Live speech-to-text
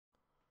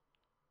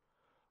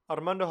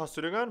Armando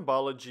Hasurungan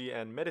biology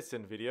and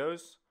medicine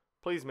videos.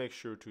 Please make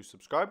sure to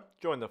subscribe,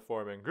 join the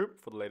forum and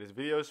group for the latest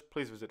videos.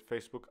 Please visit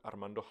Facebook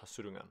Armando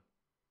Hasurungan.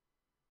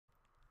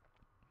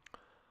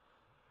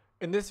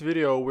 In this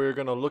video, we're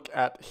going to look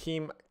at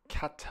heme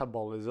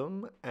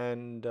catabolism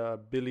and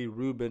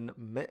bilirubin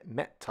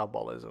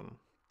metabolism.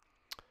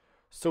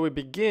 So we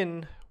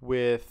begin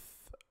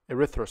with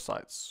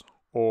erythrocytes,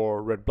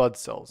 or red blood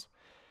cells,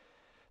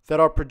 that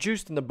are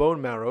produced in the bone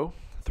marrow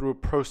through a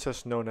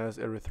process known as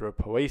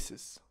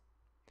erythropoiesis.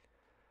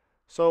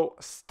 So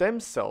stem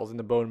cells in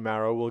the bone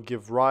marrow will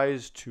give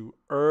rise to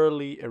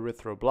early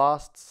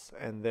erythroblasts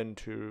and then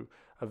to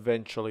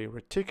eventually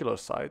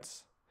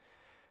reticulocytes.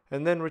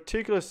 And then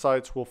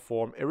reticulocytes will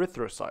form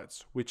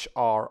erythrocytes, which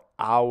are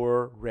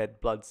our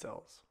red blood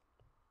cells.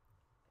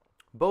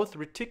 Both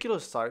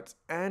reticulocytes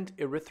and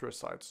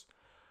erythrocytes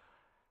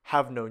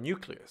have no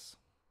nucleus.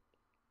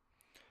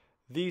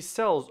 These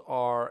cells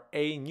are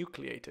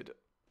anucleated.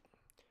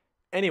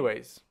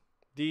 Anyways,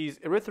 these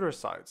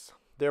erythrocytes,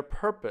 their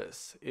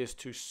purpose is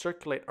to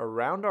circulate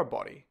around our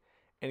body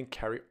and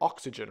carry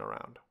oxygen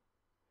around.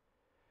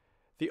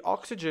 The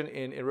oxygen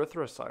in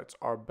erythrocytes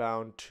are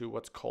bound to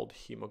what's called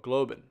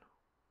hemoglobin.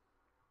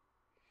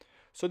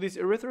 So these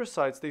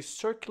erythrocytes, they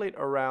circulate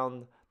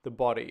around the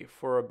body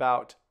for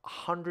about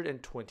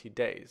 120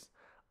 days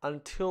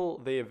until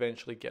they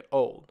eventually get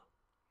old.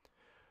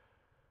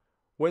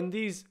 When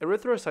these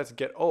erythrocytes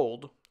get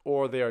old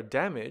or they are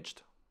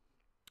damaged,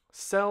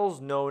 cells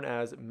known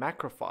as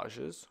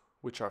macrophages,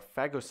 which are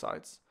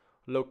phagocytes,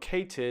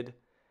 located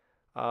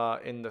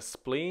in the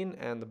spleen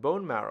and the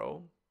bone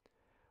marrow,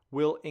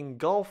 will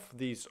engulf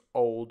these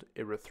old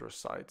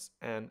erythrocytes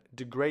and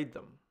degrade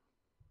them.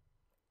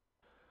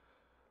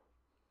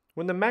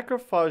 When the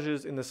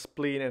macrophages in the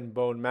spleen and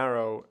bone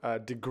marrow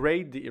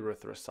degrade the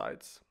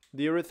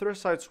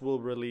erythrocytes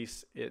will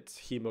release its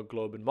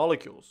hemoglobin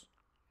molecules.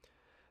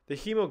 The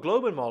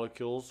hemoglobin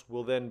molecules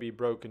will then be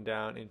broken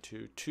down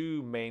into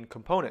two main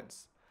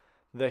components,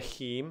 the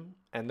heme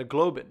and the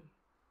globin.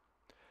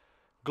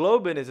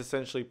 Globin is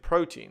essentially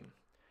protein,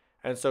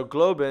 and so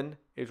globin,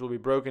 it will be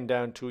broken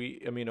down to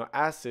amino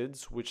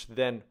acids, which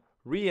then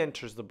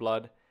re-enters the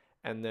blood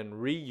and then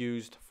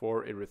reused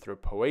for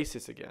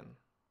erythropoiesis again.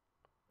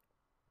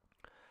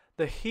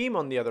 The heme,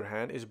 on the other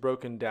hand, is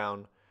broken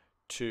down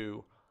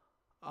to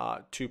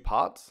two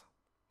parts.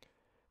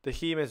 The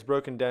heme is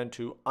broken down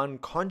to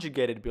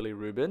unconjugated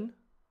bilirubin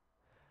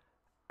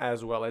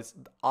as well as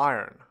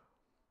iron.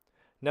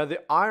 Now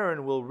the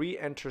iron will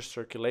re-enter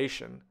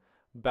circulation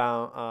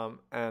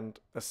and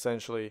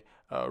essentially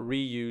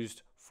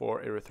reused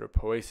for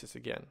erythropoiesis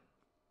again.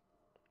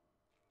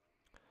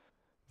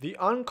 The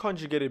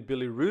unconjugated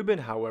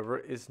bilirubin, however,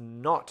 is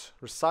not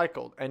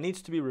recycled and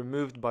needs to be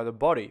removed by the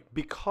body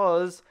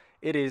because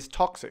it is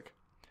toxic.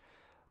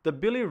 The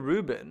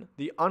bilirubin,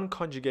 the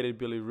unconjugated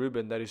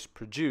bilirubin that is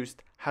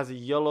produced, has a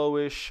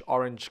yellowish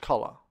orange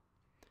color.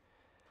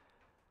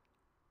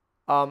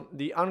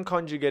 The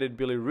unconjugated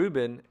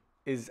bilirubin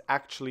is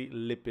actually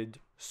lipid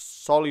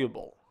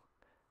soluble,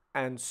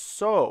 and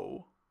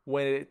so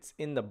when it's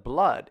in the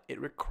blood,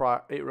 it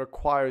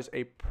requires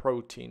a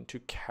protein to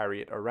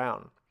carry it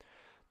around.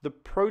 The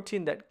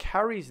protein that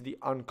carries the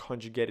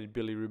unconjugated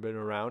bilirubin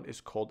around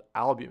is called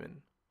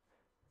albumin.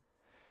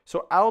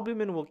 So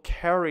albumin will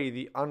carry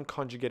the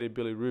unconjugated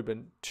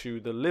bilirubin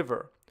to the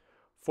liver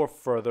for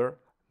further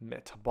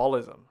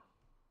metabolism.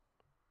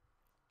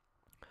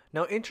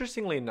 Now,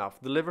 interestingly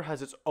enough, the liver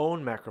has its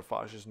own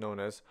macrophages known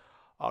as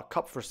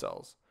Kupffer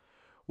cells,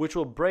 which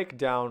will break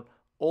down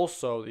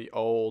also the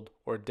old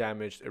or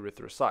damaged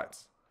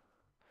erythrocytes.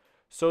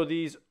 So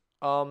these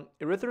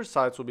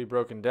erythrocytes will be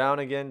broken down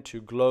again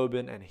to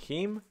globin and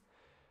heme.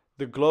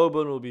 The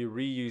globin will be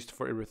reused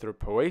for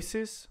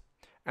erythropoiesis,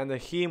 and the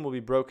heme will be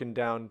broken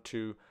down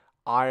to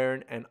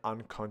iron and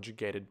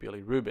unconjugated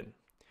bilirubin.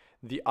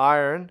 The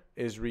iron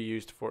is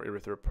reused for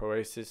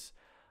erythropoiesis,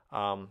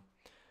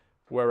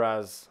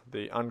 whereas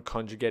the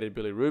unconjugated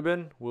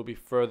bilirubin will be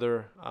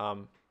further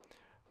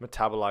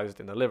metabolized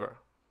in the liver.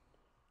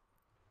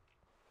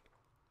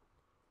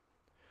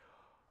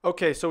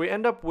 Okay, so we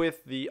end up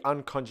with the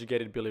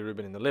unconjugated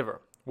bilirubin in the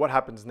liver. What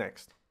happens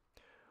next?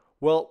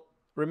 Well,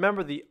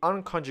 remember, the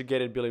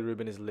unconjugated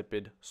bilirubin is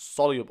lipid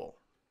soluble.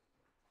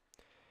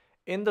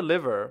 In the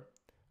liver,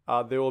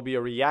 there will be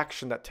a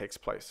reaction that takes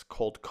place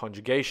called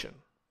conjugation.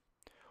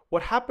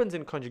 What happens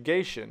in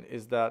conjugation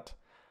is that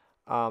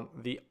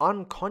the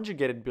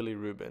unconjugated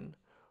bilirubin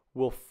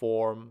will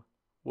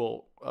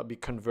be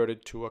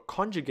converted to a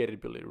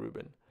conjugated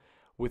bilirubin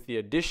with the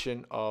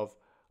addition of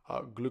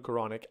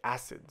glucuronic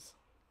acids.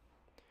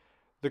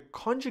 The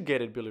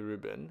conjugated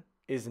bilirubin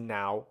is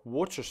now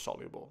water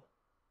soluble.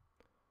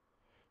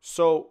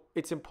 So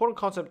it's an important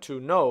concept to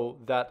know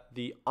that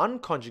the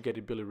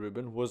unconjugated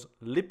bilirubin was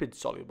lipid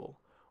soluble,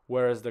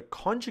 whereas the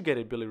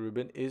conjugated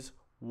bilirubin is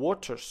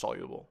water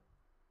soluble.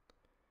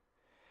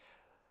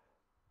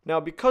 Now,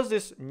 because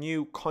this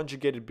new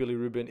conjugated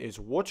bilirubin is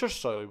water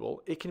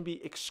soluble, it can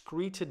be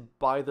excreted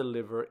by the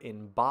liver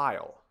in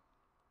bile.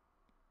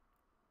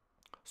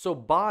 So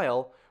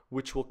bile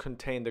which will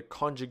contain the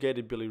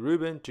conjugated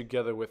bilirubin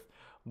together with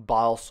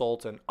bile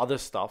salts and other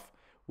stuff,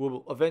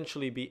 will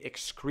eventually be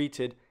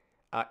excreted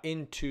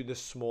into the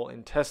small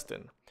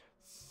intestine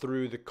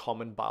through the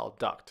common bile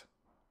duct.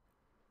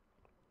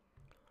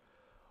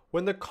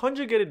 When the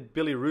conjugated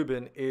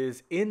bilirubin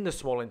is in the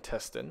small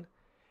intestine,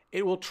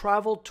 it will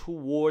travel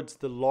towards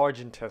the large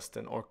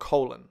intestine or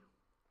colon.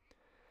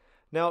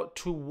 Now,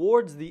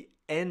 towards the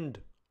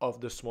end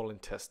of the small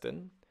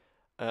intestine,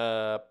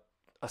 a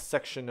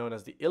section known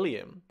as the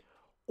ileum,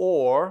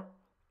 or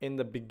in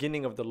the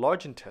beginning of the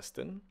large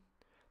intestine,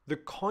 the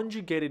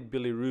conjugated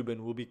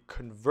bilirubin will be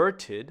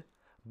converted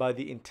by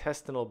the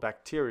intestinal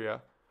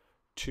bacteria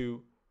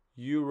to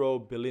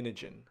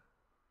urobilinogen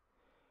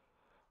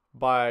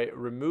by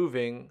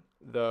removing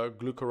the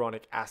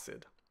glucuronic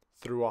acid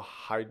through a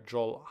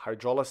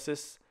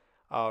hydrolysis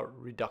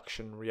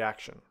reduction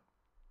reaction.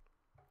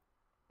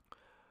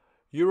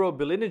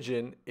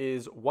 Urobilinogen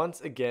is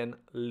once again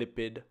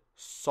lipid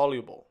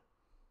soluble.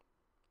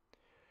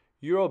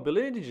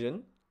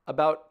 Urobilinogen,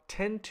 about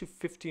 10 to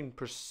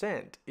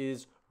 15%,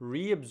 is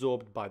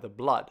reabsorbed by the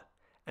blood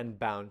and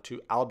bound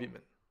to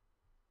albumin.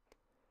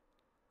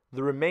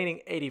 The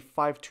remaining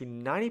 85 to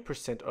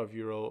 90% of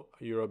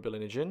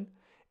urobilinogen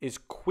is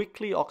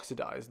quickly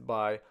oxidized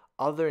by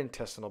other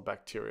intestinal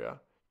bacteria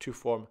to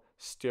form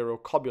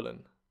sterocobulin,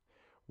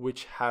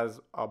 which has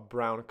a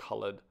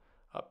brown-colored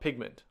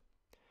pigment.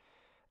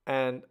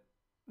 And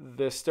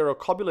the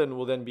sterocobulin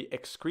will then be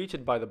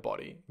excreted by the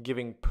body,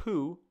 giving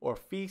poo or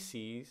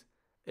feces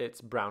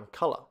its brown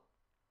color.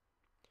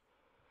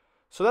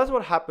 So that's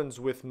what happens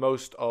with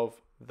most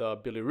of the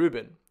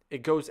bilirubin.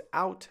 It goes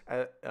out,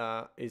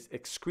 is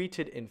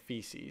excreted in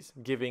feces,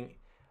 giving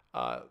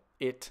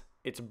it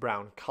its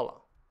brown color.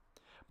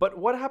 But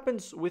what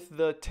happens with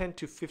the 10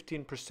 to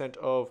 15%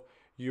 of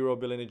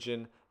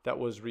urobilinogen that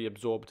was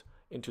reabsorbed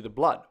into the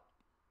blood?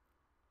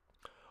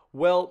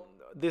 Well,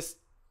 this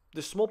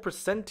small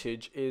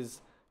percentage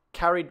is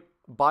carried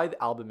by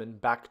the albumin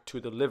back to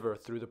the liver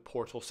through the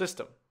portal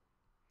system.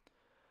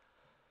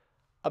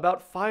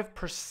 About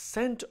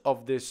 5%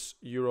 of this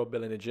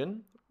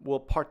urobilinogen will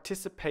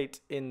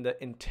participate in the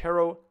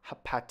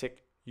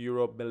enterohepatic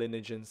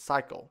urobilinogen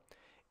cycle,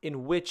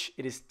 in which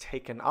it is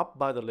taken up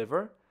by the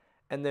liver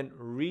and then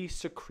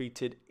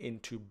resecreted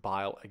into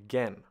bile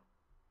again.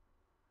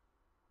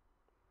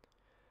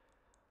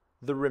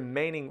 The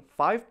remaining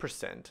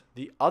 5%,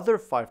 the other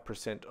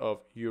 5%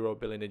 of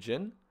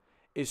urobilinogen,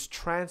 is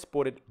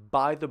transported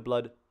by the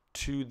blood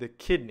to the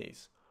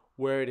kidneys,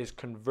 where it is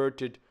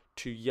converted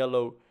to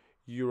yellow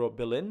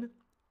urobilin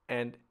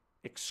and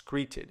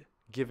excreted,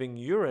 giving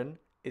urine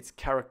its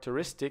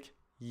characteristic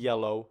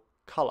yellow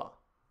color.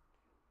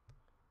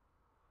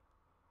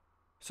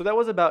 So that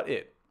was about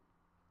it.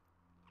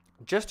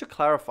 Just to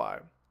clarify,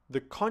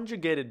 the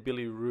conjugated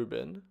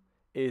bilirubin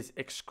is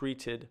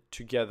excreted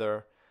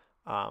together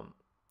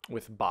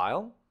with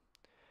bile.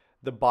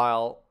 The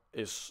bile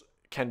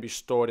can be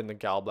stored in the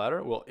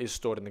gallbladder, is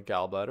stored in the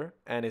gallbladder,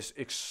 and is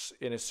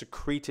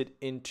secreted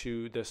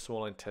into the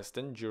small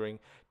intestine during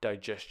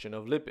digestion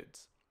of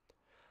lipids.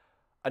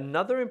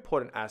 Another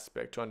important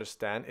aspect to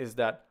understand is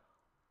that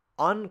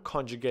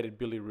unconjugated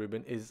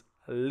bilirubin is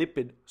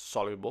lipid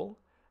soluble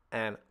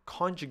and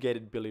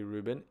conjugated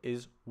bilirubin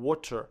is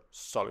water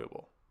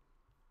soluble.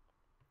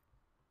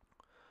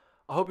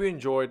 I hope you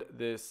enjoyed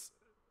this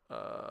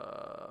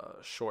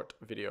short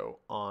video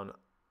on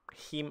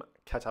heme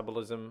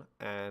catabolism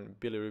and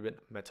bilirubin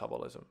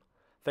metabolism.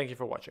 Thank you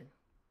for watching.